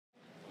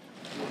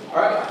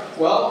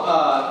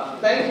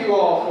Thank you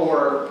all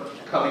for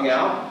coming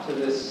out to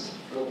this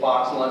little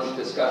box lunch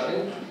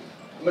discussion.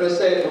 I'm going to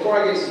say, before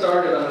I get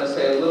started, I'm going to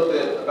say a little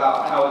bit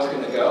about how it's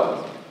going to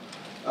go.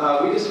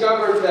 We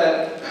discovered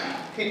that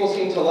people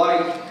seem to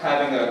like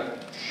having a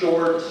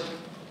short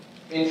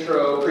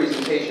intro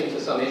presentation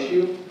to some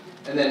issue,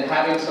 and then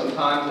having some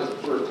time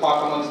to sort of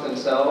talk amongst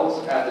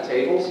themselves at the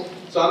tables.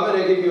 So I'm going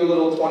to give you a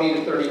little 20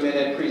 to 30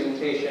 minute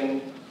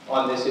presentation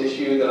on this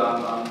issue that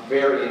I'm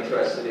very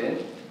interested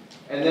in.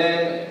 And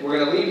then we're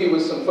going to leave you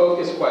with some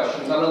focus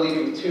questions. I'm going to leave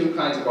you with two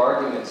kinds of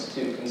arguments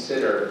to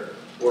consider.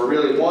 Or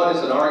really, one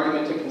is an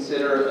argument to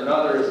consider,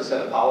 another is a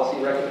set of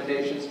policy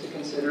recommendations to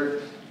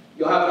consider.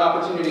 You'll have an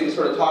opportunity to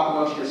sort of talk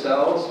amongst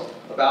yourselves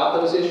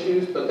about those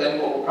issues, but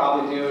then what we'll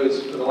probably do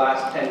is, for the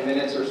last 10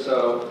 minutes or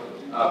so,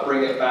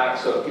 bring it back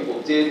so if people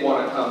did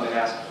want to come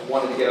and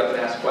wanted to get up and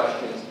ask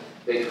questions,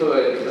 they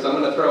could, because I'm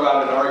going to throw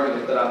out an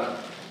argument that I'm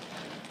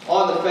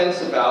on the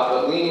fence about,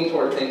 but leaning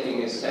toward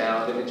thinking is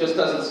sound, and it just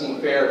doesn't seem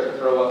fair to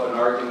throw up an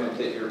argument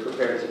that you're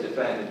prepared to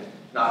defend and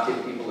not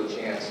give people a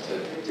chance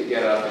to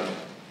get up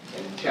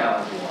and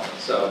challenge you on it.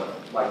 So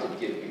I'd like to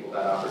give people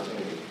that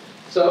opportunity.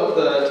 So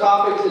the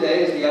topic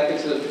today is the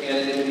ethics of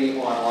anonymity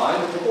online.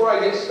 But before I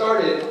get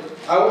started,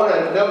 I want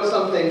to note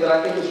something that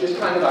I think is just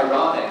kind of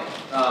ironic.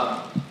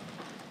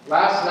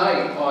 Last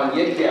night on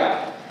Yik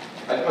Yak,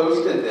 I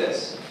posted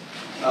this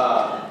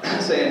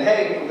saying,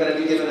 hey, I'm going to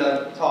be giving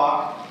a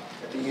talk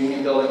at the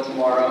Union Building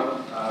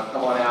tomorrow.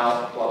 Come on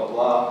out, blah, blah,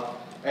 blah.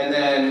 And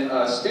then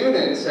a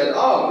student said,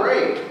 oh,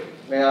 great.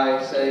 May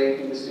I say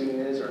who the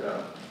student is or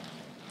no?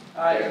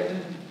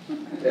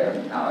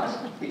 There, Alex.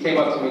 He came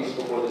up to me just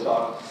before the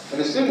talk. And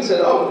the student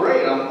said, oh,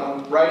 great,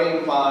 I'm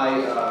writing my,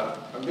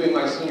 I'm doing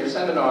my senior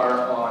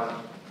seminar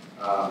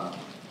on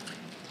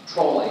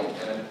trolling,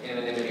 and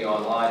anonymity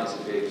online is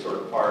a big sort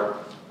of part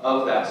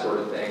of that sort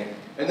of thing.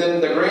 And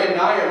then the grand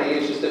irony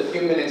is just a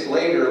few minutes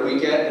later, we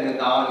get an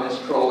anonymous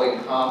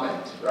trolling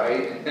comment,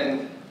 right? And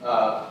then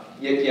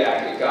Yik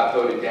Yak, it got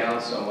voted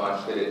down so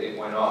much that it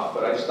went off.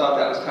 But I just thought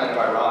that was kind of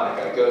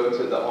ironic. I go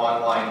to the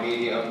online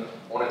medium,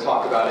 want to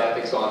talk about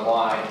ethics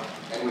online,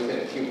 and within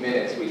a few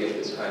minutes we get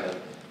this kind of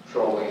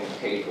trolling,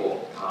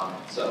 hateful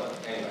comment. So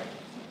anyway,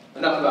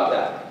 enough about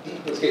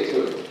that. Let's get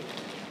to it.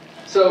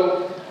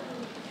 So,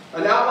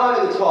 an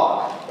outline of the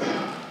talk.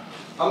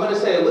 I'm going to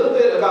say a little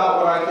bit about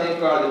what I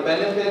think are the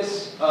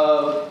benefits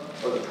of,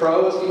 or the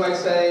pros, you might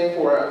say,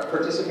 for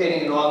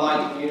participating in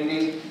online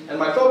communities. And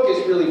my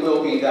focus really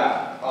will be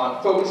that,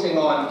 on focusing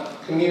on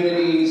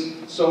communities,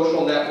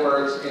 social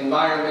networks,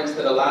 environments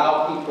that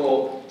allow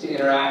people to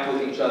interact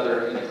with each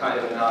other in a kind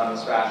of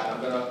anonymous fashion.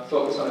 I'm going to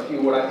focus on a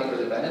few what I think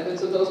are the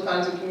benefits of those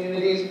kinds of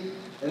communities.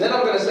 And then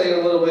I'm going to say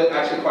a little bit,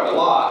 actually quite a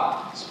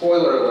lot,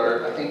 spoiler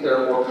alert, I think there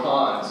are more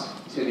cons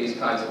to these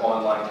kinds of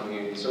online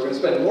communities. So we're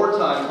going to spend more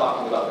time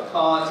talking about the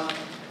cons.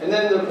 And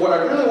then what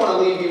I really want to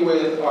leave you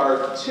with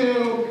are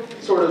two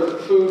sort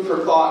of food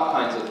for thought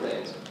kinds of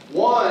things.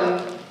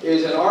 One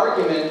is an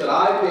argument that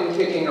I've been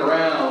kicking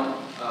around.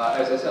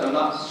 As I said, I'm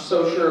not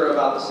so sure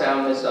about the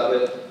soundness of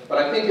it, but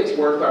I think it's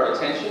worth our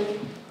attention.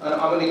 And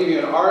I'm going to give you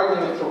an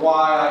argument for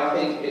why I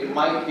think it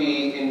might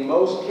be, in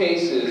most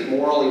cases,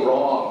 morally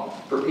wrong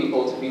for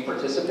people to be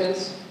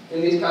participants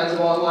in these kinds of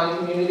online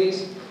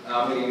communities.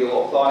 I'm going to give you a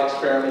little thought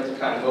experiment to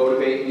kind of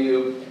motivate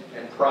you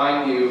and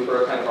prime you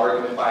for a kind of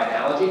argument by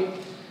analogy.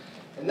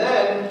 And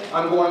then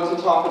I'm going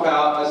to talk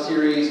about a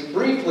series,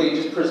 briefly,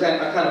 just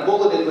present a kind of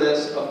bulleted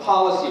list of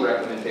policy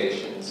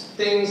recommendations,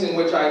 things in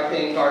which I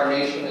think our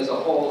nation as a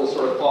whole is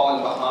sort of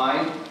falling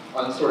behind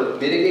on sort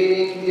of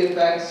mitigating the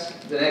effects,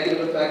 the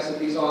negative effects of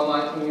these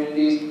online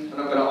communities, and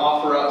I'm going to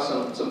offer up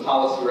some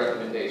policy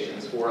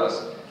recommendations for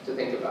us to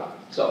think about.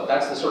 So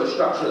that's the sort of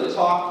structure of the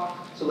talk,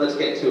 so let's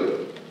get to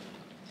it.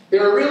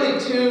 There are really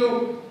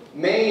two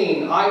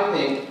main, I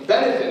think,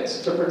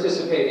 benefits to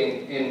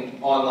participating in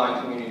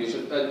online communities,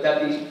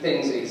 that these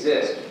things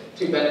exist,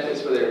 two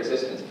benefits for their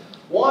existence.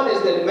 One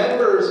is that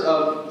members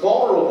of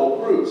vulnerable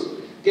groups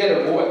get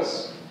a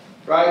voice,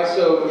 right?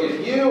 So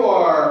if you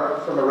are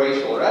from a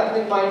racial or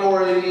ethnic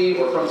minority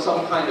or from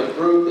some kind of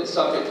group that's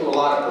subject to a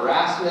lot of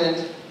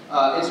harassment,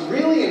 it's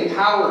really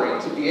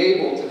empowering to be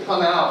able to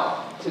come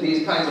out to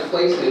these kinds of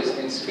places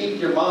and speak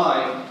your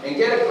mind and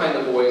get a kind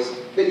of voice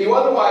that you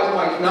otherwise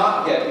might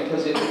not get,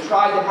 because if you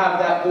tried to have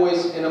that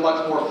voice in a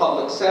much more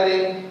public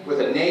setting with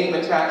a name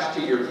attached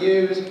to your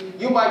views,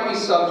 you might be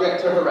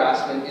subject to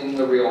harassment in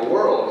the real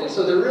world. And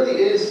so there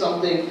really is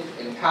something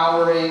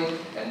empowering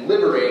and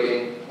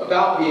liberating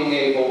about being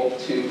able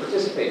to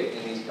participate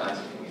in these kinds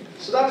of communities.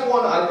 So that's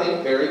one, I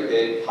think, very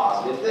big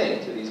positive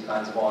thing to these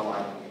kinds of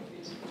online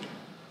communities.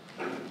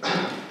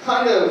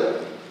 Kind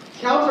of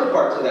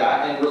counterpart to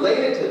that, and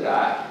related to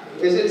that,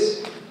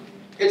 is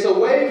it's a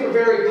way for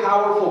very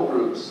powerful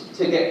groups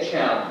to get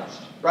challenged,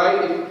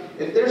 right?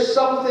 If there's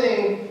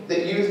something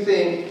that you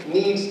think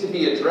needs to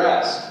be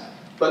addressed,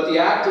 but the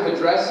act of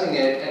addressing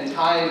it and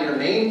tying your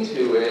name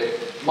to it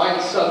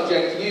might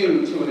subject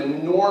you to an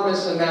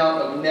enormous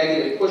amount of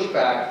negative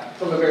pushback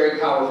from a very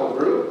powerful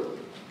group,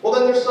 well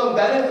then there's some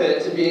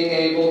benefit to being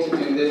able to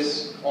do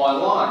this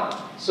online.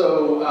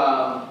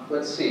 So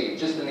let's see,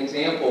 just an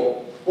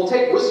example. We'll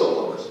take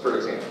whistleblowers, for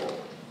example.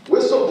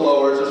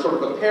 Whistleblowers are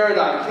sort of a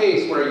paradigm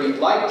case where you'd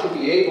like to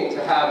be able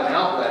to have an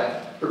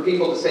outlet for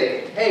people to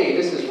say, hey,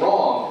 this is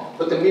wrong,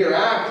 but the mere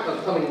act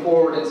of coming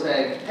forward and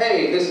saying,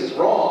 hey, this is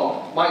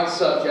wrong, might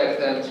subject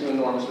them to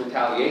enormous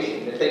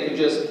retaliation. If they could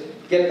just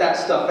get that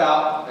stuff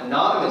out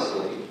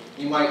anonymously,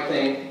 you might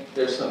think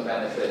there's some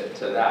benefit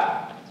to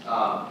that.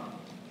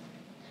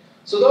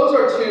 So those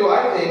are two,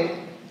 I think,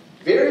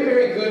 very,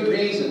 very good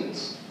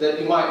reasons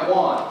that you might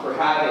want for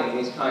having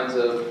these kinds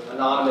of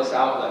anonymous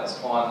outlets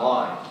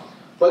online.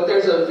 But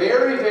there's a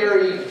very,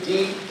 very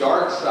deep,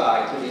 dark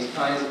side to these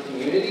kinds of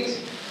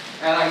communities.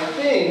 And I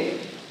think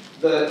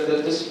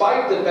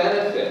despite the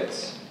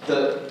benefits,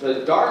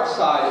 the dark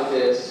side of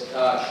this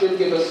should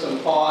give us some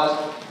pause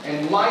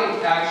and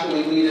might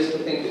actually lead us to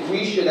think that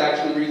we should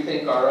actually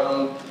rethink our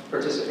own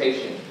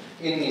participation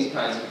in these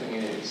kinds of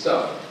communities.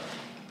 So,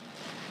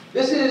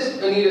 this is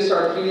Anita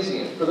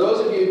Sarkeesian. For those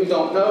of you who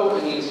don't know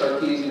Anita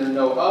Sarkeesian or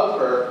know of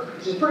her,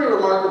 she's a pretty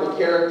remarkable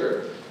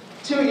character.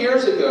 2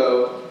 years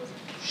ago,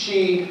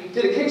 she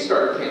did a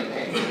Kickstarter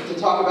campaign to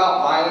talk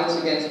about violence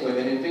against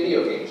women in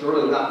video games, or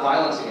really not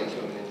violence against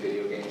women in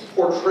video games,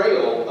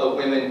 portrayal of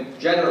women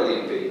generally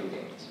in video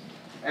games.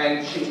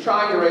 And she was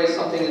trying to raise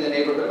something in the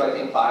neighborhood of, I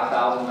think,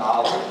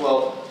 $5,000.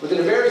 Well, within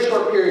a very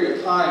short period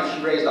of time,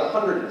 she raised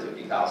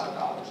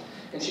 $150,000.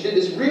 And she did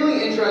this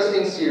really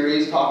interesting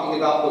series talking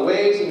about the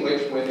ways in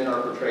which women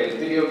are portrayed in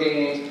video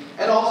games,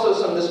 and also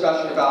some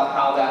discussion about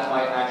how that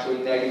might actually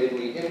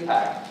negatively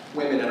impact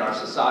women in our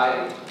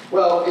society.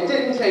 Well, it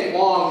didn't take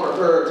long for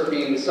her to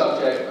be the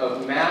subject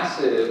of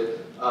massive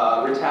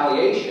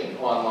retaliation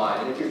online.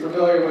 And if you're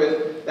familiar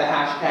with the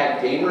hashtag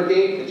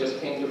Gamergate that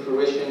just came to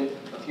fruition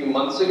a few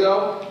months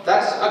ago,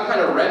 that's a kind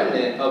of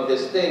remnant of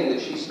this thing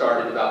that she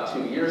started about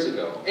 2 years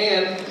ago.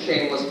 And,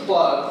 shameless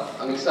plug,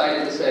 I'm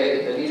excited to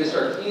say that Anita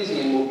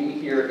Sarkeesian will be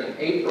here in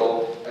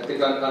April at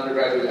the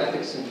Undergraduate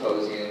Ethics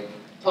Symposium,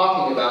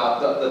 talking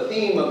about the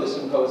theme of the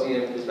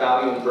symposium is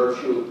value in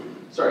virtual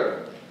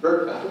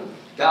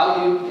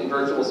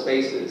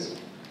spaces.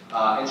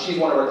 And she's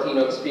one of our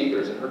keynote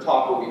speakers, and her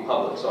talk will be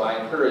public, so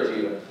I encourage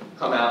you to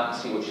come out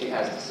and see what she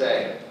has to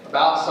say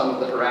about some of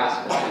the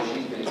harassment that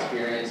she's been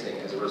experiencing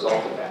as a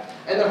result of that.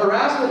 And the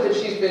harassment that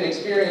she's been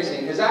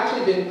experiencing has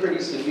actually been pretty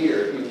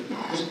severe. If you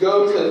just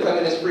go to the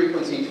Feminist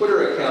Frequency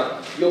Twitter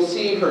account, you'll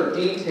see her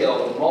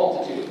detail a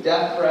multitude of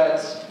death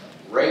threats,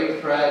 rape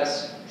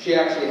threats. She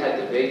actually had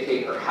to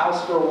vacate her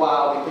house for a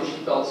while because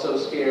she felt so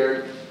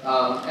scared.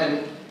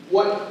 And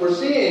what we're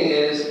seeing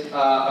is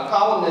a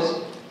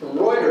columnist from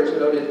Reuters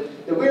noted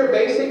that we are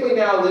basically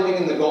now living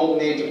in the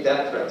golden age of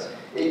death threats.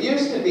 It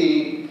used to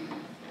be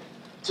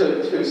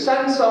to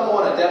send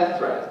someone a death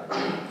threat,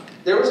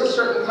 there was a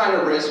certain kind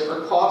of risk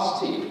or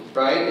cost to you,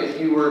 right? If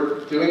you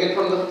were doing it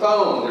from the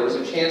phone, there was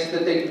a chance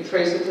that they could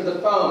trace it to the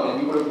phone and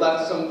you would have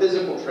left some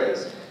physical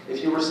trace.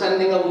 If you were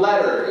sending a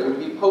letter, it would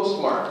be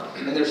postmarked,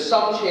 and there's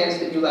some chance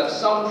that you left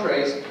some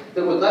trace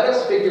that would let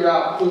us figure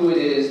out who it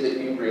is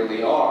that you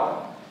really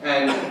are.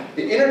 And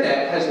the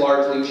internet has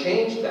largely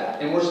changed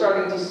that, and we're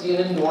starting to see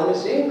an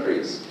enormous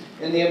increase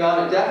in the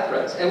amount of death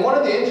threats. And one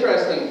of the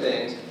interesting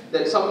things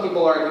that some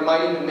people argue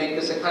might even make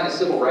this a kind of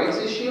civil rights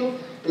issue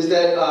is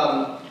that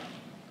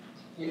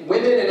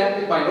women and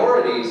ethnic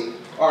minorities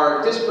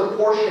are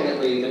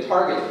disproportionately the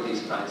target of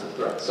these kinds of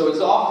threats. So it's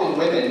often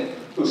women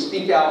who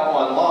speak out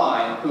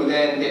online who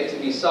then get to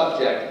be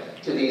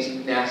subject to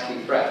these nasty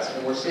threats.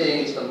 And we're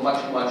seeing just a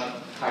much, much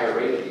higher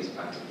rate of these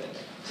kinds of things.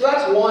 So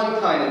that's one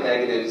kind of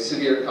negative,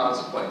 severe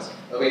consequence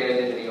of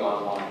anonymity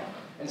online.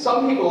 And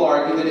some people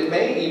argue that it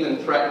may even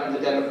threaten the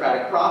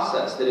democratic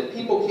process, that if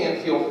people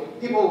can't feel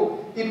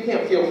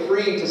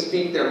free to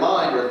speak their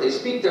mind, or if they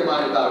speak their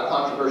mind about a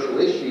controversial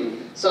issue,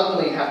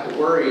 suddenly have to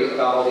worry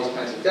about all these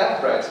kinds of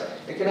death threats,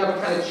 it can have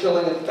a kind of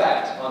chilling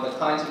effect on the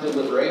kinds of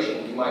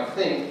deliberation you might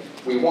think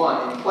we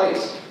want in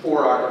place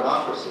for our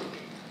democracy.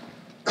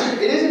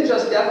 It isn't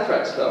just death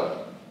threats,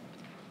 though.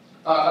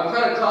 A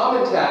kind of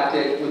common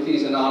tactic with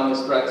these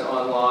anonymous threats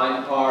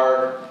online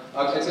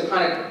it's a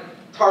kind of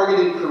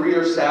targeted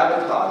career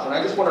sabotage. And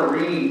I just want to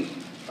read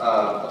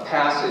a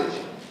passage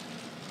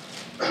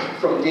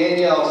from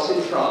Danielle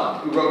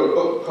Citron, who wrote a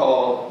book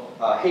called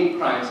Hate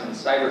Crimes in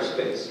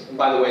Cyberspace. And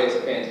by the way, it's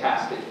a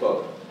fantastic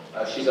book.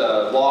 She's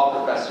a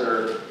law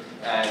professor,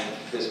 and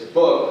this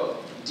book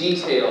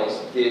details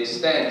the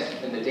extent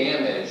and the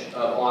damage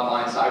of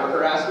online cyber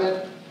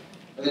harassment.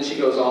 And then she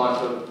goes on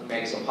to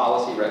make some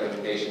policy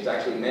recommendations.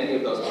 Actually, many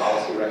of those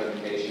policy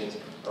recommendations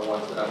are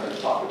ones that I'm going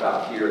to talk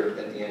about here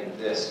at the end of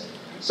this.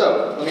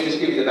 So, let me just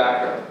give you the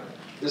background.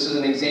 This is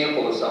an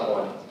example of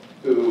someone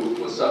who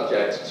was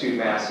subject to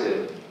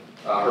massive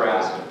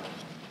harassment.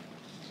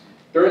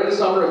 During the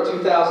summer of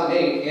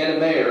 2008, Anna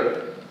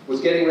Mayer was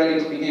getting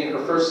ready to begin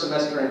her first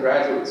semester in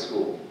graduate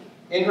school.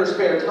 In her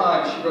spare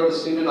time, she wrote a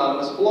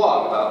pseudonymous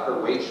blog about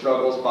her weight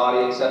struggles,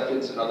 body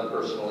acceptance, and other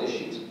personal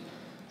issues.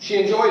 She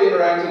enjoyed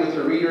interacting with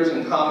her readers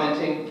and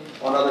commenting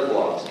on other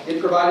blogs. It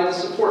provided a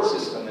support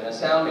system and a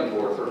sounding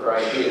board for her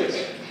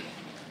ideas.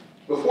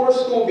 Before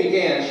school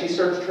began, she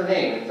searched her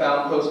name and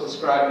found posts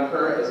describing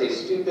her as a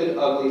stupid,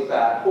 ugly,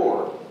 fat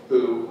whore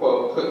who,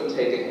 quote, couldn't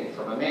take a hint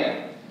from a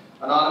man.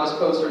 Anonymous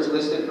posters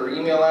listed her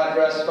email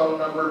address, phone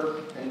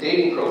number, and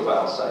dating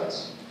profile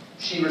sites.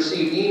 She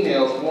received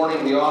emails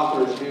warning the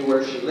authors knew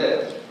where she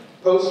lived.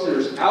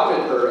 Posters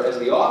outed her as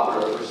the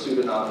author of her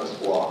pseudonymous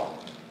blog.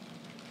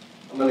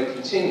 I'm going to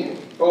continue.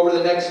 Over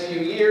the next few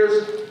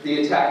years,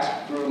 the attacks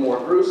grew more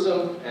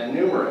gruesome and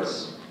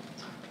numerous.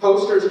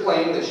 Posters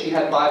claimed that she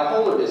had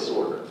bipolar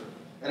disorder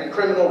and a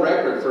criminal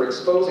record for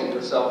exposing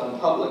herself in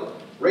public.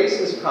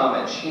 Racist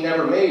comments she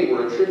never made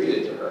were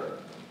attributed to her.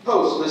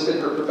 Posts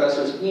listed her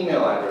professors'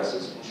 email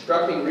addresses,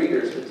 instructing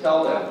readers to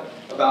tell them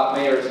about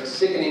Mayer's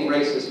sickening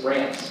racist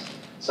rants.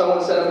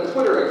 Someone set up a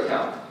Twitter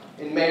account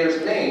in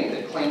Mayer's name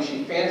that claimed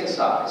she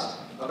fantasized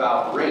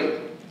about rape.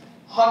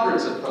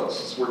 Hundreds of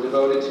posts were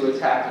devoted to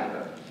attacking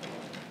her.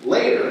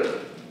 Later,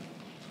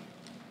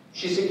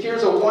 she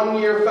secures a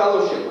one-year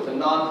fellowship with a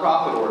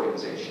nonprofit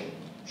organization.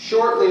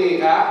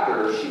 Shortly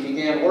after she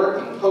began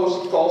working,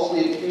 Post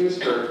falsely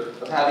accused her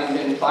of having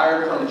been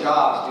fired from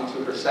jobs due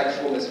to her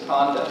sexual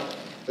misconduct.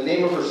 The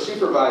name of her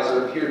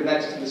supervisor appeared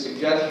next to the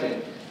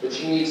suggestion that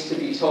she needs to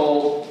be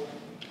told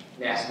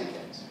nasty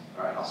things.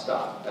 All right, I'll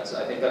stop. I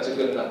think that's a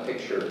good enough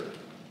picture,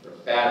 or a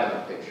bad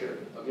enough picture,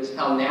 of just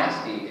how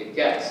nasty it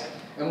gets.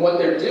 And what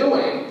they're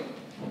doing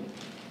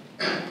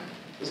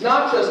is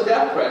not just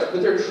death threats,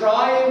 but they're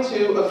trying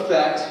to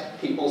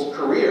affect people's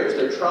careers.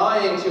 They're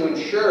trying to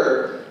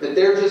ensure that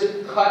they're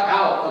just cut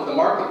out of the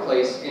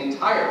marketplace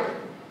entirely.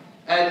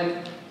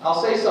 And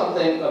I'll say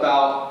something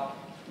about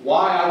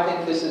why I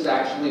think this is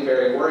actually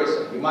very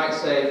worrisome. You might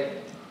say,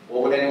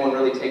 well, would anyone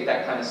really take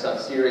that kind of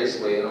stuff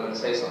seriously? And I'm going to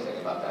say something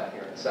about that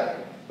here in a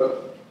second.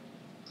 But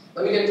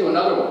let me get to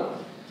another one.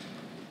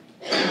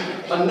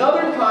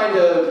 Another kind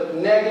of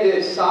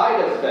negative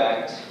side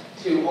effect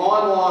to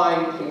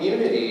online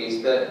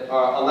communities that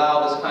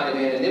allow this kind of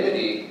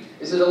anonymity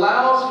is it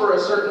allows for a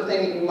certain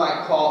thing that you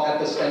might call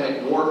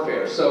epistemic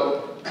warfare.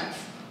 So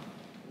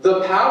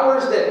the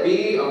powers that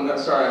be,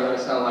 sorry, I'm going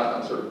to sound like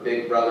I'm sort of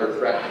big brother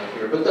threatening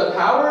here, but the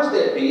powers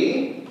that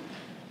be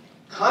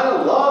kind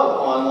of love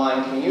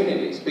online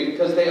communities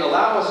because they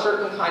allow a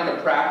certain kind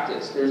of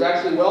practice. There's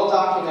actually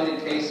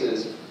well-documented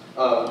cases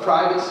of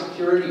private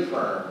security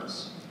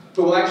firms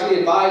who will actually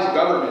advise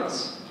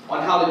governments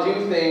on how to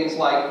do things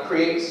like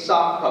create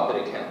sock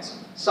puppet accounts.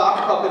 Sock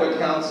puppet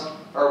accounts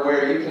are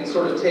where you can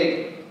sort of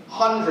take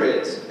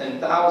hundreds and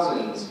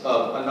thousands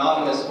of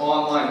anonymous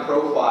online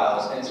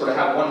profiles and sort of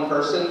have one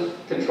person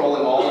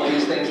controlling all of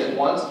these things at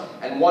once,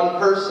 and one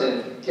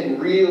person can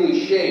really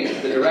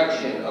shape the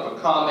direction of a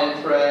comment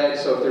thread.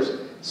 So if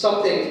there's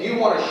something, if you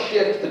want to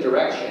shift the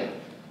direction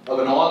of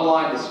an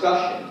online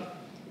discussion,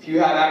 if you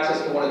have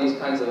access to one of these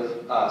kinds of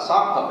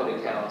sock puppet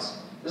accounts,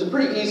 there's a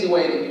pretty easy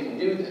way that you can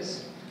do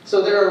this.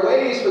 So there are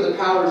ways for the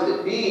powers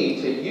that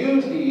be to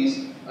use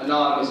these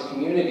anonymous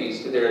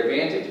communities to their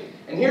advantage.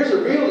 And here's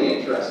a really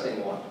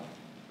interesting one.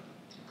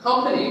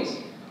 Companies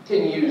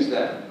can use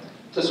them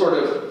to sort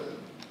of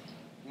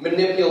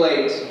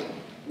manipulate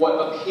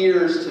what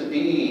appears to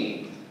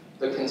be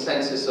the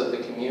consensus of the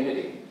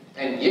community.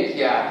 And Yik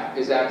Yak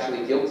is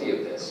actually guilty of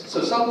this.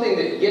 So something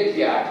that Yik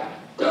Yak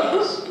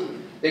does,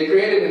 they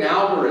created an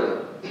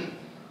algorithm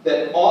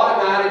that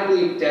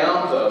automatically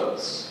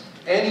downvotes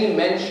any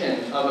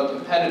mention of a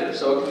competitor.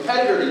 So a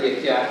competitor to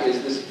Yik Yak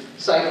is this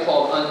site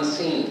called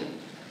Unseen.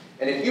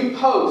 And if you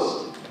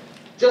post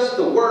just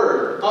the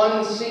word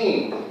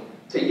unseen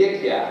to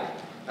Yik Yak,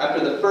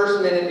 after the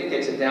first minute it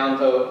gets a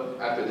downvote,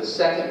 after the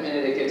second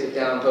minute it gets a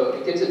downvote,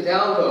 it gets a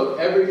downvote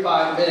every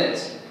 5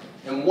 minutes.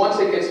 And once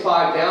it gets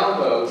 5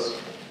 downvotes,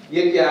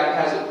 Yik Yak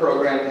has it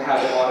programmed to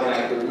have it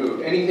automatically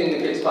removed. Anything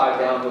that gets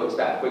 5 downvotes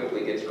that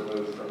quickly gets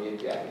removed from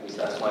Yik Yak, at least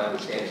that's my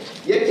understanding.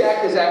 Yik Yak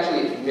has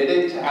actually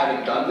admitted to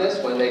having done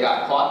this when they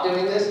got caught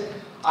doing this.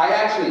 I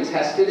actually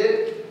tested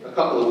it a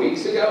couple of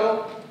weeks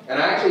ago, and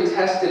I actually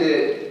tested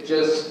it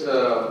just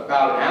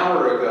about an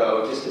hour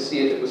ago just to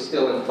see if it was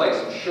still in place.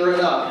 And sure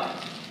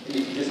enough, if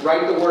you just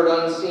write the word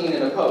unseen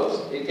in a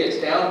post, it gets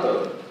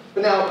downvoted.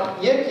 But now,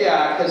 Yik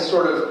Yak has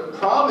sort of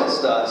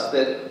promised us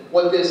that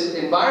what this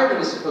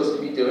environment is supposed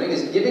to be doing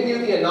is giving you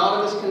the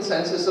anonymous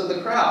consensus of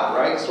the crowd,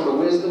 right? Sort of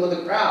wisdom of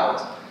the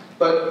crowds.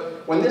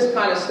 But when this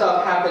kind of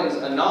stuff happens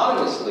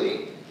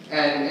anonymously,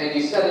 and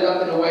you set it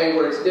up in a way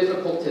where it's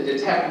difficult to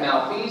detect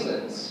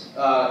malfeasance,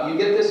 you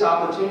get this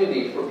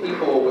opportunity for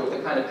people with the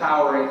kind of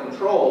power and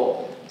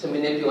control to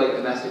manipulate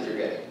the message you're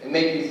getting and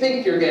make you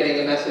think you're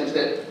getting a message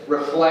that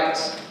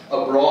reflects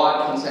a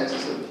broad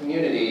consensus of the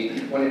community,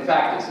 when in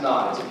fact it's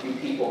not. It's a few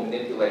people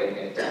manipulating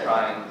it to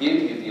try and give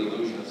you the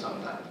illusion of some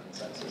kind of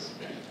consensus.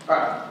 All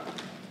right.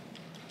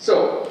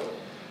 So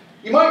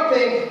you might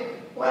think,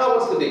 well,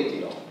 what's the big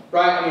deal?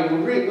 Right? I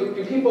mean,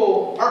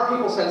 aren't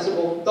people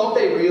sensible? Don't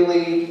they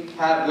really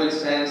have good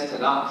sense to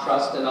not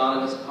trust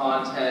anonymous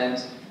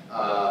content,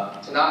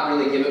 to not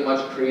really give it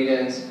much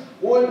credence?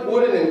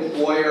 Would an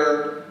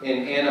employer,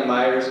 in Anna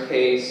Meyer's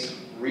case,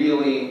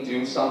 really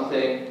do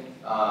something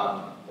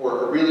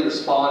or really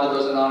respond to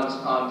those anonymous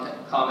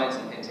comments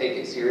and take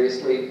it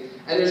seriously.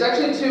 And there's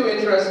actually two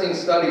interesting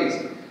studies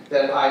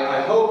that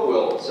I hope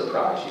will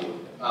surprise you.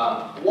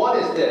 One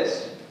is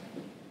this.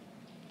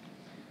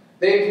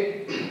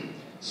 They've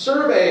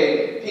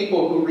surveyed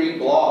people who read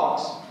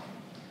blogs,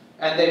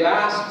 and they've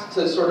asked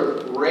to sort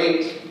of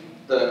rate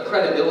the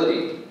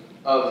credibility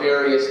of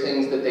various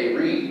things that they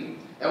read.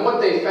 And what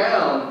they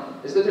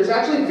found is that there's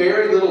actually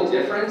very little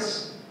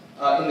difference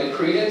in the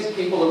credence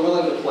people are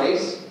willing to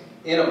place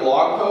in a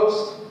blog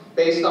post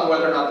based on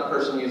whether or not the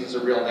person uses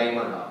a real name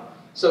or not.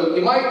 So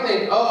you might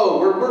think, oh,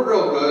 we're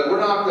real good, we're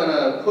not going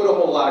to put a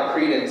whole lot of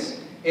credence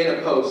in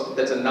a post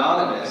that's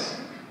anonymous.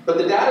 But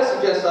the data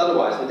suggests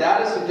otherwise. The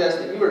data suggests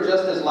that you are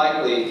just as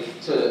likely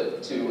to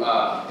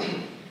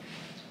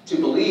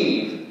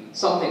believe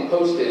something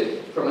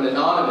posted from an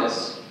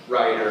anonymous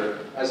writer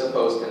as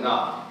opposed to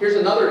not. Here's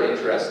another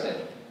interesting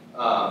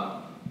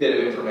bit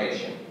of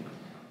information.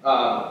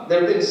 There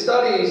have been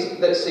studies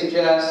that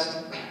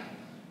suggest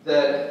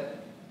that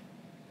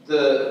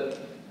the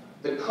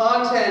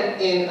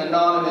content in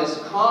anonymous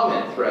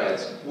comment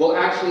threads will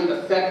actually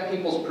affect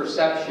people's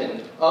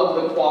perception of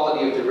the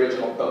quality of the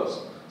original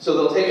post. So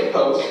they'll take a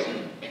post,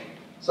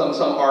 some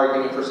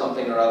argument for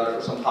something or other,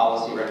 for some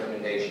policy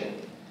recommendation,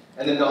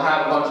 and then they'll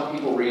have a bunch of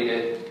people read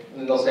it, and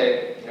then they'll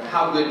say, you know,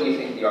 how good do you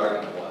think the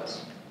argument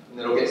was? And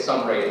then it'll get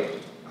some rating.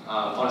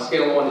 On a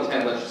scale of 1 to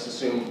 10, let's just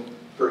assume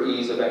for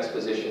ease of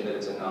exposition that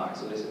it's a 9.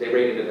 So they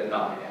rated it a 9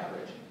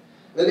 average.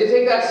 Then they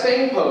take that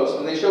same post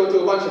and they show it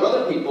to a bunch of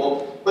other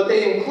people, but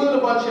they include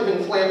a bunch of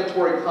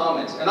inflammatory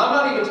comments. And I'm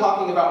not even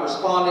talking about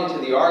responding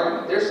to the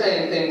argument. They're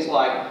saying things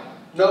like,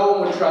 no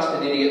one would trust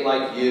an idiot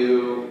like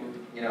you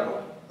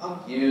know,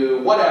 fuck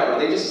you, whatever.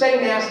 They just say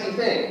nasty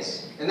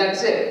things, and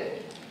that's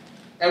it.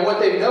 And what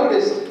they've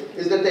noticed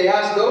is that they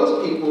asked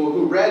those people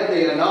who read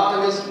the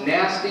anonymous,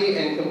 nasty,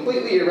 and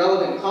completely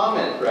irrelevant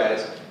comment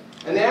threads,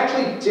 and they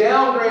actually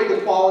downgrade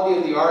the quality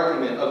of the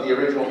argument of the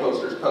original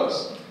poster's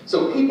post.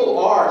 So people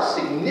are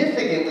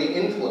significantly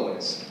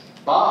influenced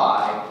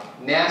by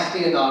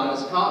nasty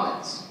anonymous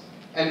comments.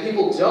 And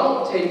people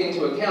don't take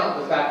into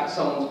account the fact that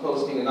someone's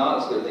posting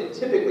anonymously, or they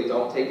typically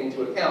don't take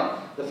into account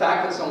the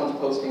fact that someone's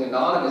posting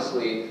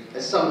anonymously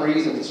as some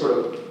reason to sort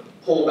of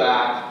pull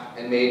back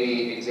and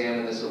maybe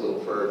examine this a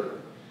little further.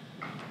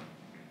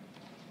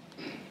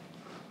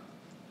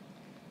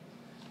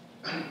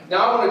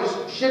 Now I want to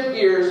just shift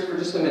gears for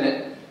just a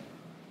minute,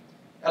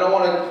 and I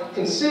want to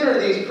consider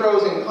these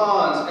pros and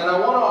cons, and I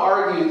want to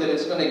argue that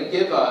it's going to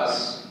give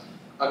us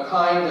a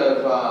kind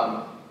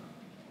of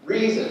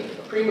reason,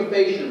 a prima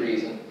facie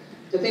reason,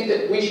 to think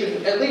that we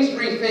should at least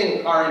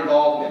rethink our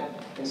involvement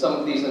in some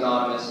of these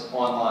anonymous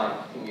online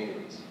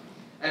communities.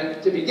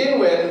 And to begin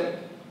with,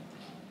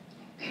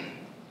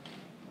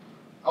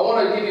 I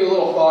want to give you a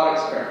little thought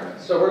experiment.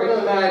 So we're going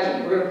to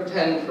imagine, we're going to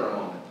pretend for a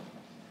moment,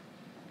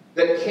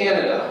 that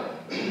Canada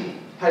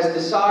has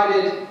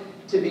decided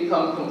to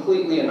become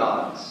completely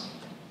anonymous.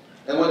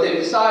 And what they've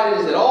decided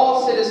is that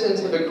all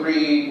citizens have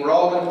agreed, we're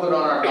all going to put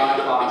on our Guy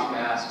Fawkes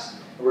masks,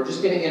 and we're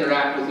just going to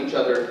interact with each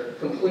other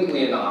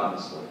completely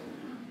anonymously.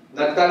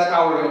 That's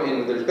how we're going to,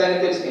 and there's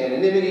benefits to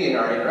anonymity in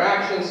our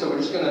interactions, so we're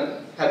just going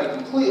to have a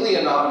completely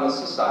anonymous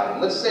society.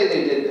 And let's say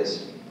they did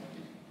this.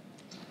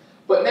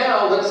 But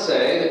now, let's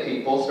say that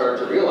people start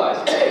to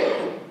realize,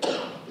 hey,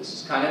 this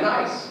is kind of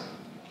nice.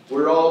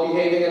 We're all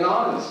behaving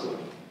anonymously.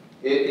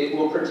 It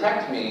will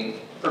protect me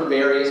from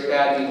various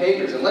bad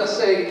behaviors. And let's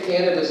say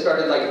Canada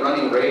started like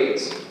running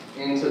raids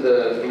into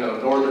the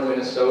northern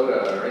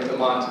Minnesota or into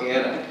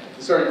Montana.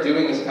 They started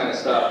doing this kind of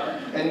stuff.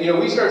 And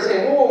we started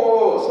saying, whoa,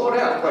 whoa, whoa, slow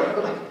down.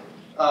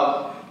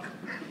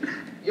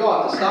 You'll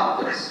have to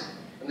stop this.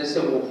 And they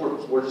said, well,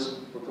 we're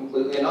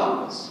completely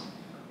anonymous.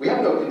 We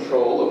have no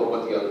control over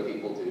what the other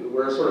people do.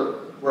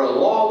 We're a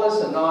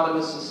lawless,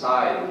 anonymous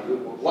society.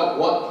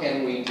 What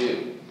can we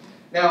do?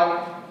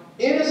 Now,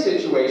 in a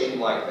situation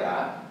like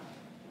that,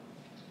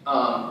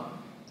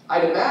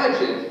 I'd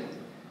imagine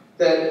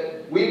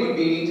that we would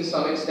be, to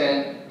some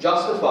extent,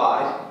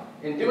 justified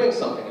in doing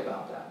something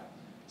about that.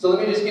 So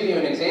let me just give you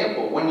an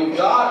example. When you've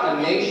got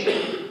a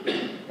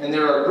nation, and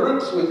there are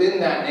groups within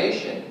that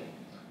nation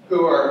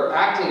who are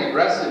acting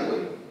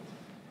aggressively,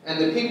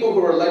 and the people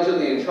who are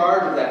allegedly in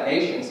charge of that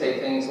nation say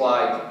things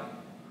like,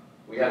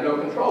 we have no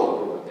control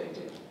over what they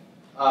do.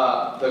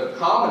 The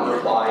common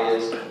reply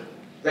is,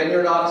 then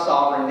you're not a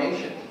sovereign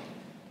nation.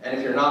 And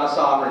if you're not a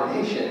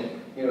sovereign nation,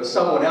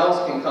 someone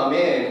else can come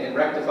in and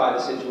rectify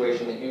the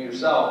situation that you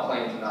yourself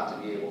claim to not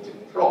to be able to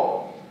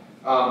control.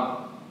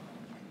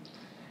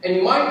 And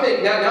you might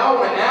think, now I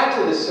want to add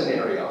to this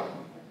scenario.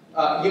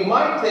 You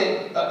might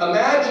think,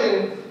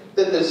 imagine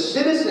that the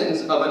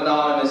citizens of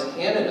anonymous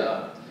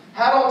Canada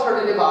had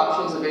alternative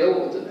options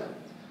available to them.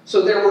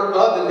 So there were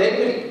they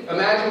could,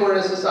 imagine we're in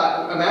a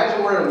society,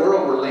 imagine we're in a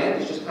world where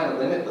land is just kind of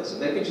limitless.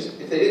 And they could just,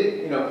 if they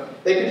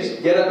didn't, they could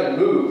just get up and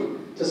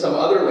move to some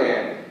other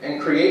land and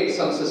create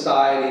some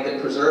society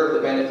that preserved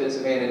the benefits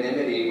of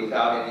anonymity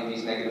without any of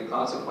these negative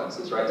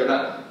consequences, right?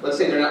 Let's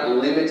say they're not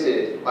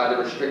limited by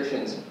the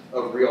restrictions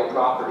of real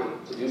property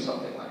to do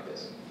something like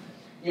this.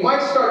 you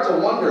might start to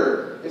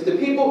wonder if the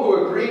people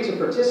who agree to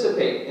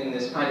participate in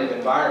this kind of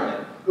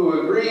environment,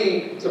 who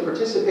agree to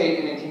participate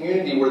in a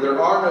community where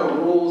there are no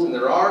rules and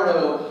there are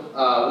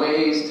no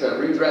ways to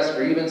redress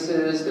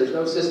grievances, there's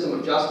no system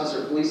of justice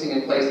or policing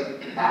in place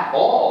at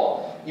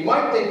all, you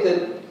might think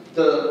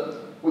that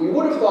what you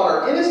would have thought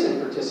are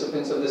innocent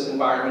participants of this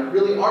environment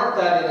really aren't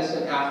that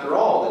innocent after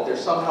all, that they're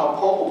somehow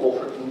culpable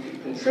for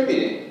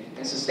contributing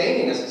and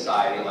sustaining a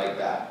society like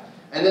that,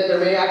 and that there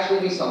may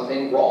actually be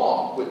something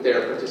wrong with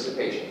their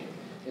participation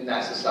in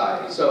that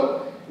society.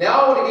 So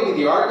now I want to give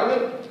you the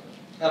argument,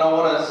 and I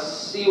want to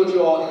see what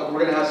you all, we're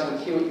going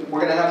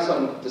to have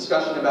some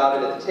discussion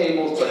about it at the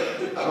tables, but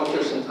I hope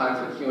there's some time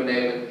for Q&A.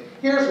 But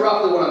here's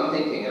roughly what I'm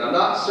thinking, and I'm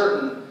not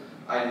certain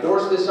I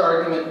endorse this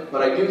argument,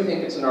 but I do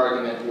think it's an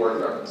argument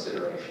worth our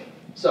consideration.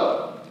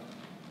 So,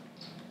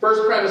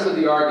 first premise of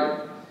the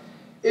argument.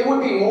 It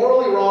would be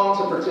morally wrong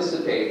to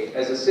participate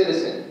as a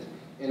citizen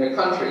in a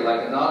country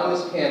like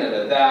Anonymous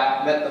Canada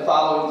that met the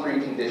following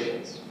three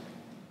conditions.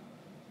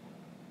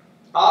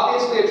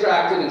 Obviously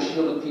attracted and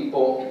shielded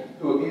people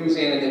who abuse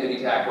anonymity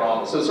to act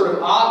wrongly. So it's sort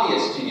of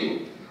obvious to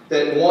you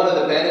that one of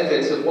the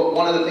benefits of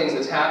one of the things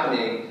that's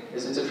happening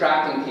is it's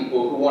attracting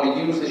people who want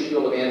to use the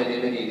shield of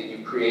anonymity that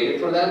you've created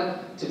for them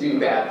to do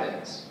bad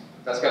things.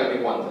 That's got to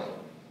be one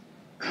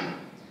thing.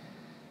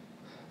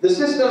 The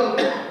system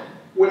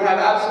would have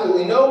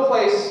absolutely no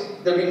place,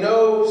 there'd be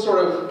no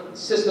sort of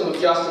system of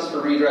justice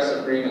for redress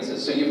of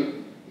grievances. So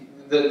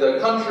the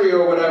country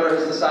or whatever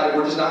has decided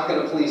we're just not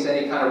going to police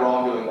any kind of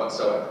wrongdoing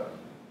whatsoever.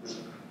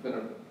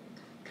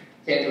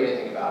 Can't do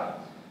anything about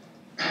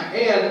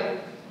it. And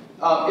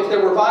if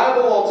there were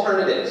viable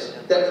alternatives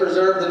that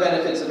preserve the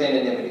benefits of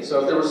anonymity,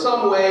 so if there was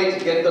some way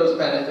to get those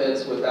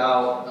benefits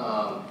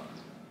without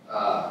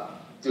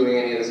doing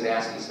any of this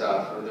nasty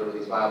stuff, or there were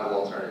these viable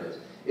alternatives.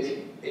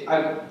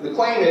 The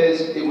claim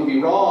is it would be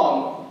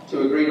wrong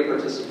to agree to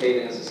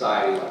participate in a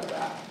society like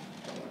that.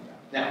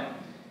 Now,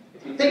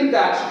 if you think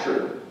that's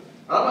true,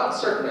 and I'm not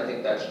certain I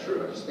think that's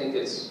true, I just think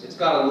it's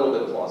got a little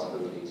bit of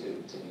plausibility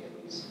to me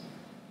at least.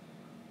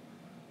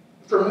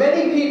 For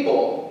many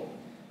people,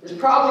 there's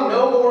probably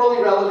no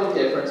morally relevant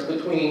difference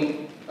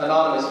between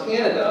Anonymous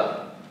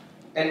Canada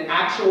and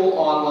actual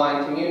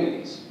online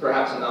communities,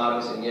 perhaps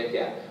Anonymous and Yik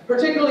Yak.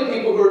 Particularly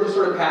people who are just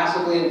sort of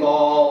passively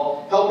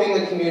involved, helping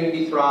the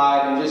community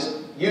thrive, and just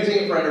using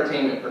it for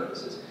entertainment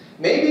purposes.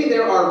 Maybe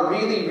there are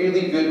really,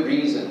 really good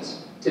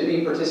reasons to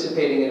be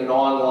participating in an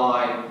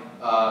online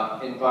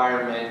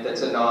environment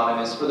that's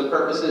anonymous for the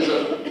purposes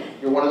of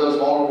you're one of those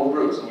vulnerable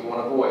groups and you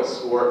want a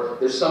voice, or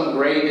there's some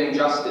grave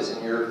injustice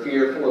and you're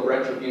fearful of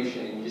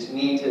retribution and you just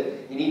need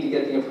to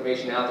get the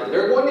information out there.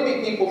 There are going to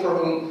be people for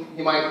whom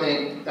you might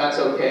think that's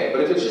okay,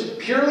 but if it's just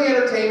purely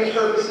entertainment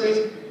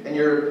purposes and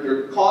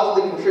you're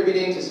causally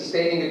contributing to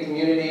sustaining a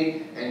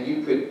community and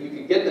you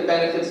could get the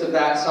benefits of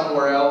that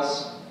somewhere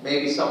else,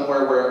 maybe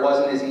somewhere where it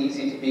wasn't as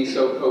easy to be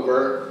so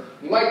covert,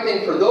 you might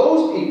think for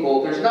those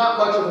people, there's not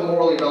much of a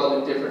morally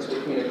relevant difference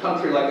between a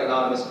country like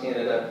Anonymous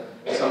Canada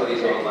and some of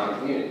these online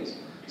communities.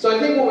 So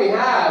I think what we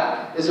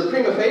have is a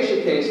prima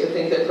facie case to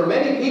think that for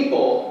many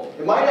people,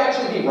 it might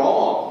actually be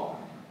wrong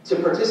to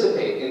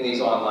participate in these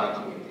online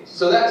communities.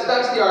 So that's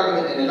the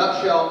argument in a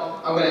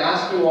nutshell. I'm going to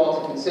ask you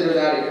all to consider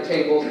that at your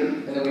tables,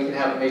 and then we can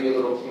have maybe a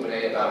little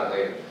Q&A about it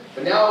later.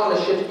 But now I want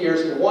to shift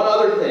gears to one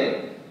other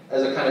thing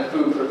as a kind of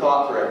food for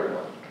thought for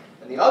everyone.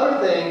 And the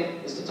other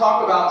thing is to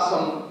talk about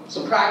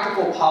some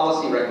practical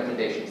policy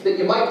recommendations that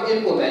you might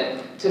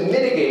implement to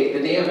mitigate the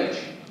damage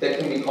that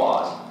can be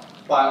caused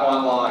by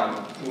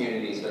online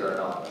communities that are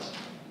anonymous.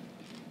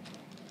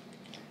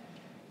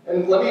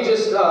 And let me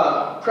just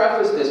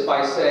preface this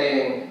by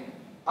saying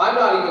I'm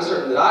not even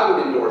certain that I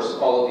would endorse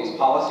all of these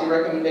policy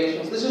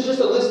recommendations. This is just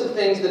a list of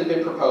things that have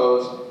been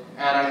proposed,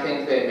 and I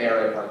think they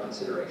merit our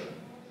consideration.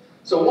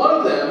 So one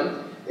of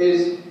them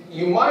is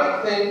you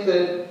might think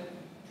that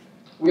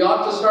we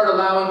ought to start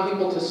allowing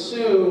people to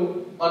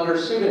sue under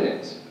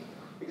pseudonyms.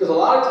 Because a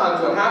lot of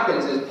times what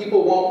happens is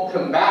people won't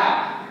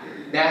combat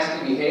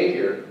nasty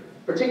behavior,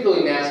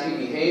 particularly nasty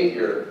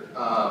behavior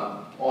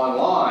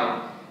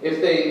online,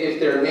 if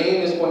their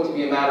name is going to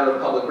be a matter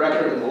of public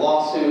record in the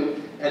lawsuit,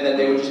 and then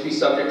they would just be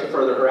subject to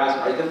further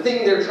harassment. Right? The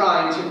thing they're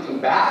trying to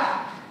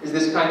combat is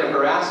this kind of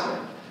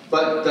harassment.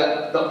 But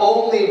the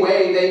only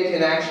way they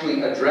can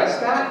actually address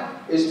that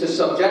is to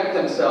subject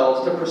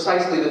themselves to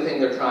precisely the thing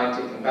they're trying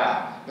to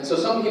combat. And so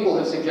some people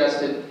have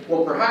suggested,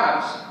 well,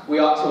 perhaps we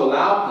ought to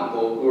allow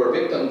people who are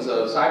victims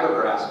of cyber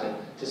harassment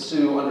to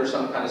sue under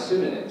some kind of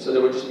pseudonym, so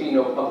there would just be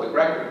no public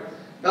record.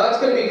 Now that's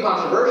going to be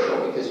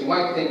controversial, because you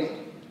might think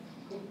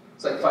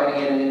it's like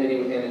fighting anonymity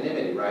with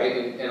anonymity,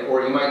 right?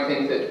 Or you might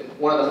think that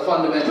one of the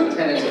fundamental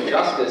tenets of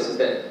justice is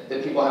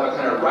that people have a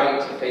kind of right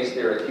to face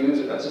their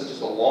accuser. That's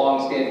just a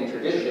long-standing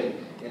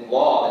tradition in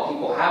law that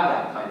people have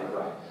that kind of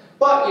right.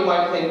 But you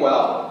might think,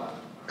 well,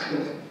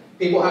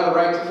 people have a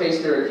right to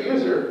face their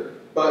accuser,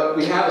 but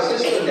we have a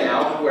system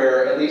now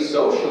where, at least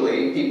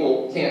socially,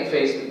 people can't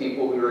face the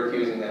people who are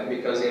accusing them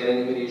because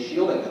anonymity is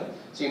shielding them.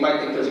 So you might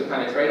think there's a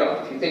kind of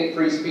trade-off. If you think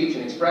free speech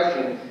and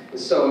expression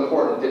is so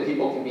important that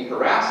people can be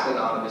harassed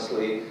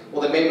anonymously,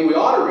 well then maybe we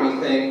ought to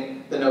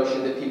rethink the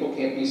notion that people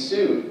can't be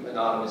sued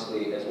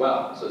anonymously as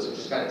well. So it's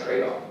just kind of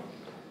trade-off.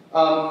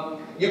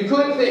 You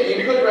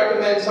could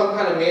recommend some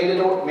kind of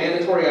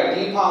mandatory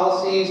ID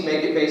policies,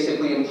 make it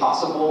basically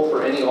impossible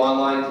for any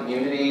online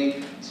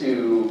community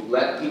to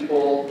let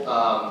people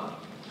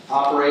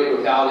operate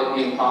without it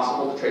being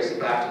possible to trace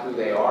it back to who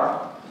they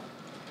are.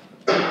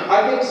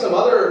 I think some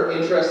other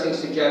interesting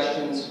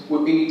suggestions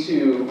would be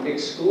to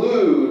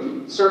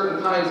exclude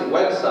certain kinds of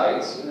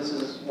websites, and this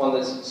is one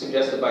that's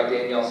suggested by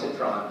Danielle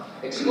Citron,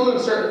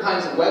 exclude certain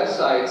kinds of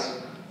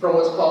websites from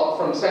what's called,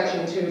 from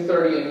Section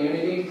 230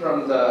 immunity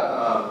from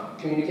the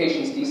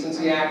Communications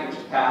Decency Act, which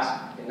was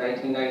passed in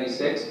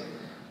 1996.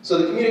 So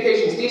the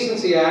Communications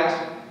Decency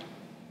Act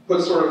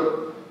puts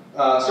sort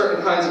of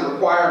certain kinds of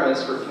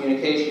requirements for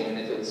communication, and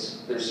if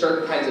there's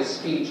certain kinds of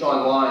speech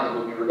online that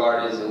would be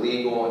regarded as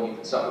illegal and you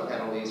could suffer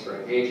penalties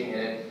for engaging in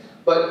it.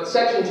 But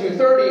Section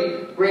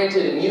 230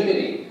 granted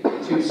immunity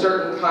to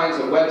certain kinds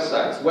of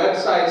websites.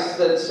 Websites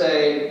that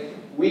say,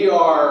 we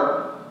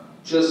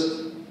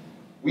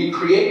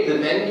create the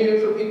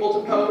venue for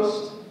people to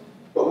post,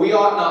 but we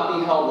ought not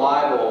be held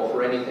liable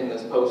for anything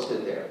that's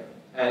posted there.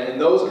 And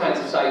those kinds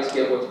of sites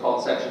get what's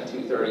called Section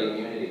 230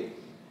 immunity.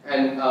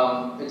 And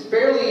it's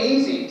fairly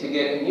easy to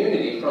get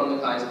immunity from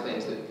the kinds of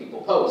things that people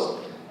post.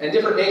 And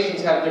different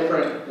nations have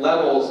different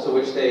levels to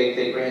which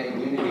they grant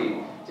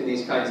immunity to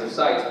these kinds of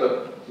sites.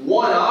 But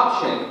one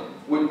option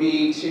would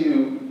be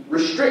to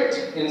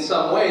restrict in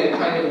some way the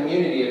kind of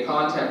immunity a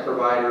content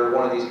provider or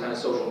one of these kind of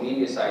social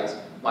media sites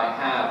might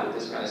have with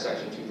this kind of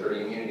Section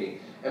 230 immunity.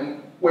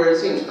 And where it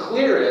seems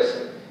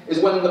clearest is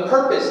when the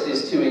purpose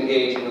is to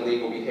engage in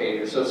illegal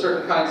behavior. So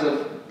certain kinds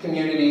of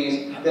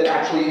communities that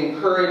actually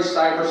encourage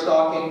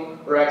cyberstalking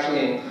or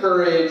actually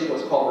encourage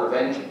what's called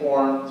revenge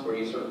porn. It's where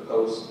you sort of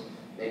post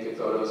naked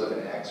photos of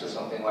an ex or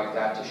something like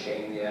that to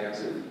shame the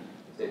ex if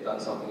they've done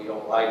something you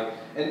don't like.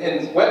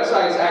 And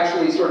websites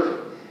actually sort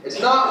of, it's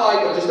not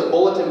like just a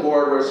bulletin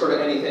board where sort of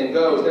anything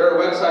goes. There are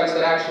websites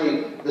that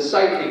actually, the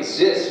site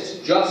exists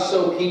just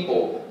so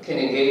people can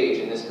engage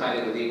in this kind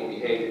of illegal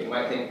behavior. You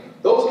might think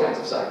those kinds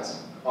of sites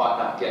ought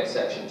not get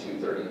Section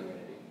 230 immunity.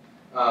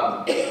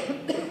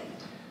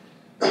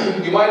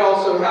 You might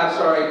also have,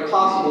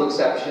 possible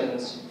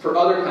exceptions for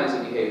other kinds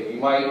of behavior. You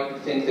might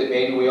think that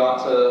maybe we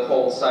ought to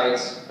hold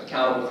sites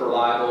accountable for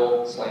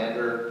libel,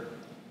 slander.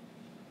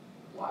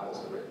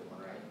 Libel's the written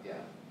one, right?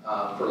 Yeah.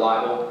 For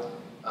libel.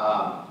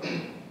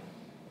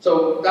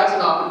 So that's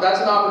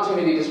an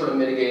opportunity to sort of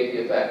mitigate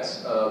the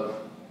effects of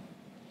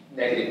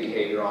negative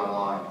behavior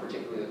online,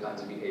 particularly the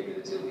kinds of behavior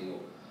that's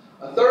illegal.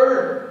 A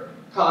third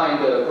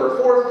kind of, or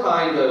a fourth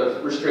kind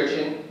of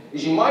restriction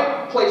is you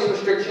might place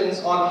restrictions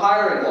on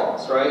hiring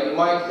laws, right? You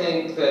might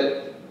think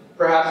that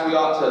perhaps we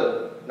ought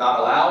to not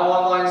allow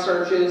online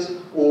searches,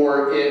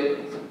 or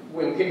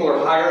when people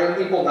are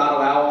hiring people, not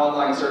allow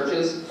online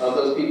searches of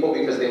those people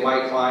because they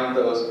might find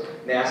those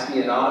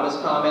nasty anonymous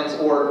comments,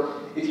 or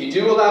if you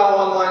do allow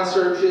online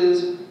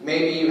searches,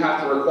 maybe you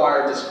have to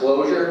require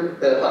disclosure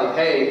that, like,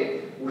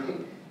 hey,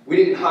 we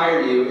didn't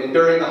hire you, and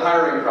during the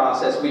hiring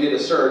process we did a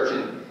search,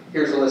 and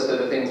here's a list of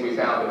the things we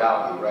found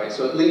about you, right?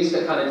 So at least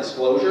a kind of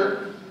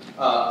disclosure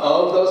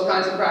of those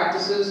kinds of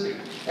practices,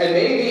 and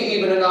maybe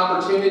even an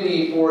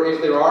opportunity for,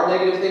 if there are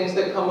negative things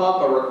that come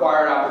up, a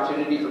required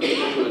opportunity for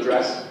people to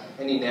address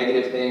any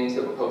negative things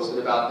that were posted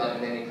about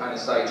them in any kind of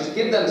site. Just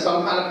give them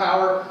some kind of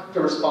power to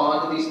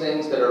respond to these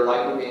things that are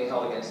likely being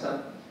held against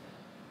them.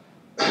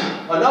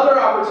 Another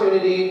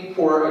opportunity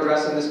for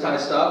addressing this kind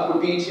of stuff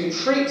would be to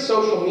treat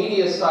social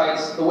media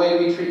sites the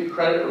way we treat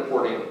credit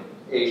reporting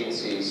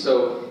agencies.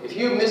 So if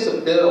you miss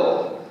a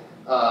bill,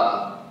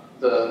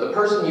 the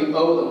person you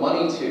owe the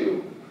money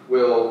to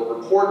will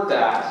report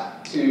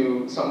that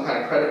to some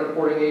kind of credit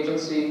reporting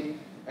agency,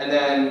 and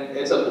then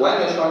it's a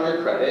blemish on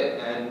your credit,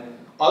 and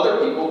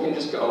other people can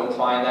just go and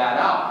find that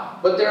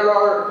out. But there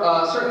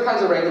are certain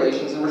kinds of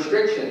regulations and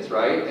restrictions,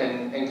 right?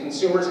 And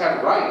consumers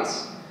have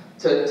rights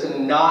to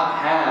not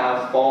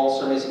have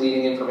false or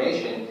misleading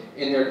information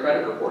in their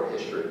credit report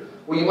history.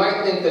 Well, you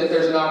might think that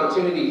there's an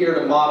opportunity here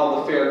to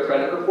model the Fair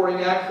Credit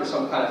Reporting Act for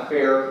some kind of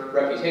Fair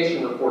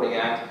Reputation Reporting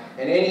Act,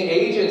 and any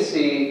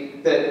agency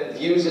that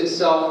views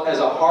itself as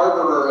a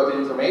harborer of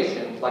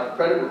information, like a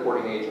credit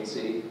reporting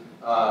agency,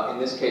 in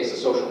this case a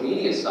social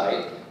media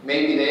site,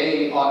 maybe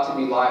they ought to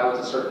be liable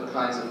to certain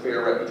kinds of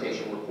Fair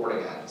Reputation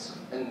Reporting Acts.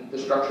 And the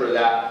structure of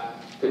that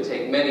could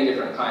take many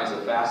different kinds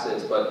of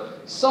facets,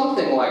 but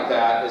something like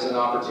that is an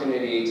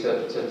opportunity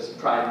to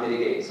try and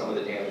mitigate some of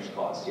the damage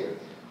caused here.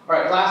 All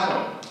right, last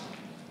one.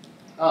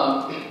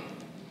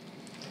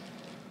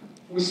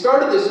 We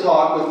started this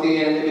talk with the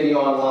anonymity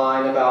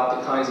online about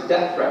the kinds of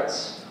death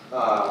threats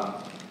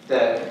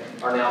that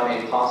are now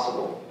made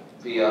possible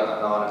via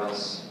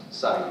anonymous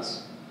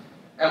sites.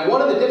 And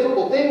one of the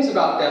difficult things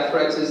about death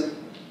threats is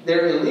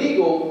they're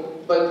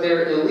illegal, but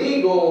they're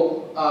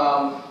illegal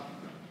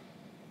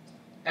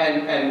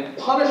and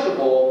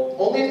punishable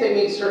only if they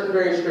meet certain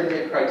very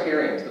stringent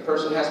criteria. The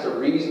person has to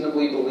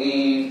reasonably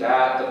believe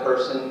that the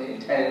person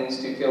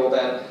intends to kill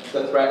them.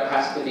 The threat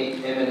has to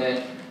be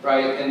imminent,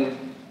 right? And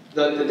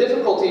the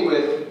difficulty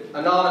with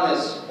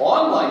anonymous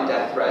online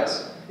death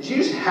threats is you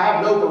just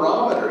have no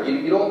barometer.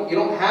 You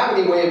don't have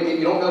any way of,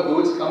 you don't know who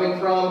it's coming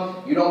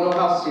from, you don't know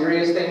how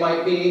serious they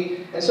might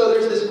be. And so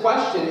there's this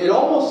question, it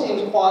almost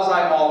seems quasi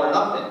all or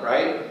nothing,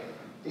 right?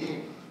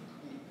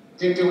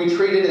 Do we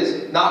treat it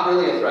as not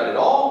really a threat at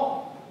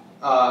all,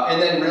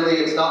 and then really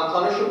it's not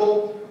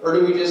punishable? Or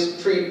do we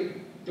just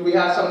do we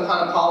have some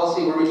kind of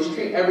policy where we just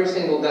treat every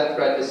single death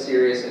threat as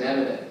serious and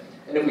imminent?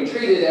 And if we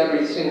treated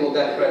every single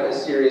death threat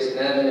as serious and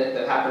imminent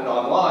that happened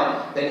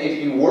online, then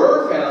if you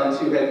were found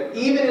to have,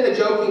 even in a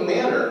joking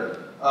manner,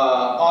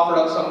 offered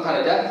up some kind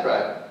of death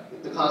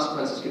threat, the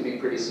consequences could be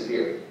pretty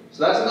severe.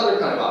 So that's another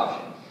kind of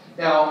option.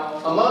 Now,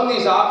 among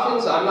these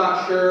options, I'm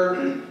not sure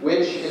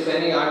which, if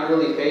any, I'm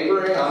really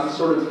favoring.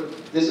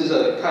 This is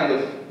a kind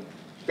of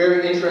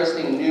very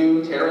interesting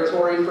new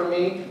territory for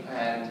me,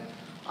 and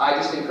I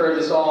just encourage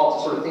us all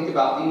to sort of think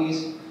about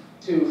these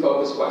two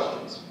focus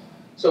questions.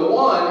 So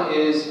one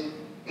is,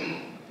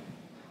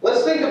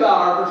 let's think about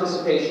our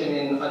participation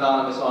in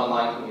anonymous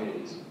online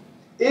communities.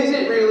 Is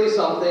it really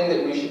something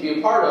that we should be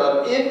a part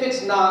of if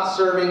it's not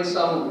serving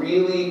some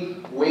really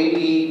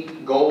weighty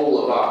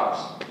goal of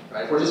ours?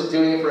 Right? If we're just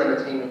doing it for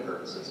entertainment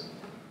purposes.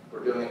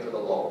 We're doing it for the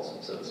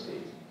lulz, so to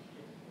speak.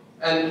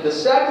 And the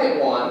second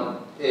one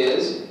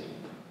is,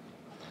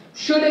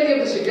 should any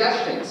of the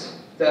suggestions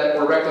that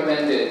were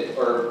recommended,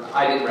 or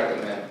I didn't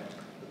recommend,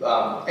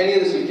 any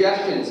of the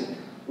suggestions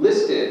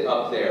listed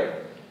up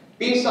there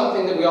be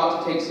something that we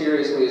ought to take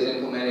seriously as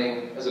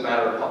implementing as a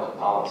matter of public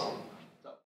policy?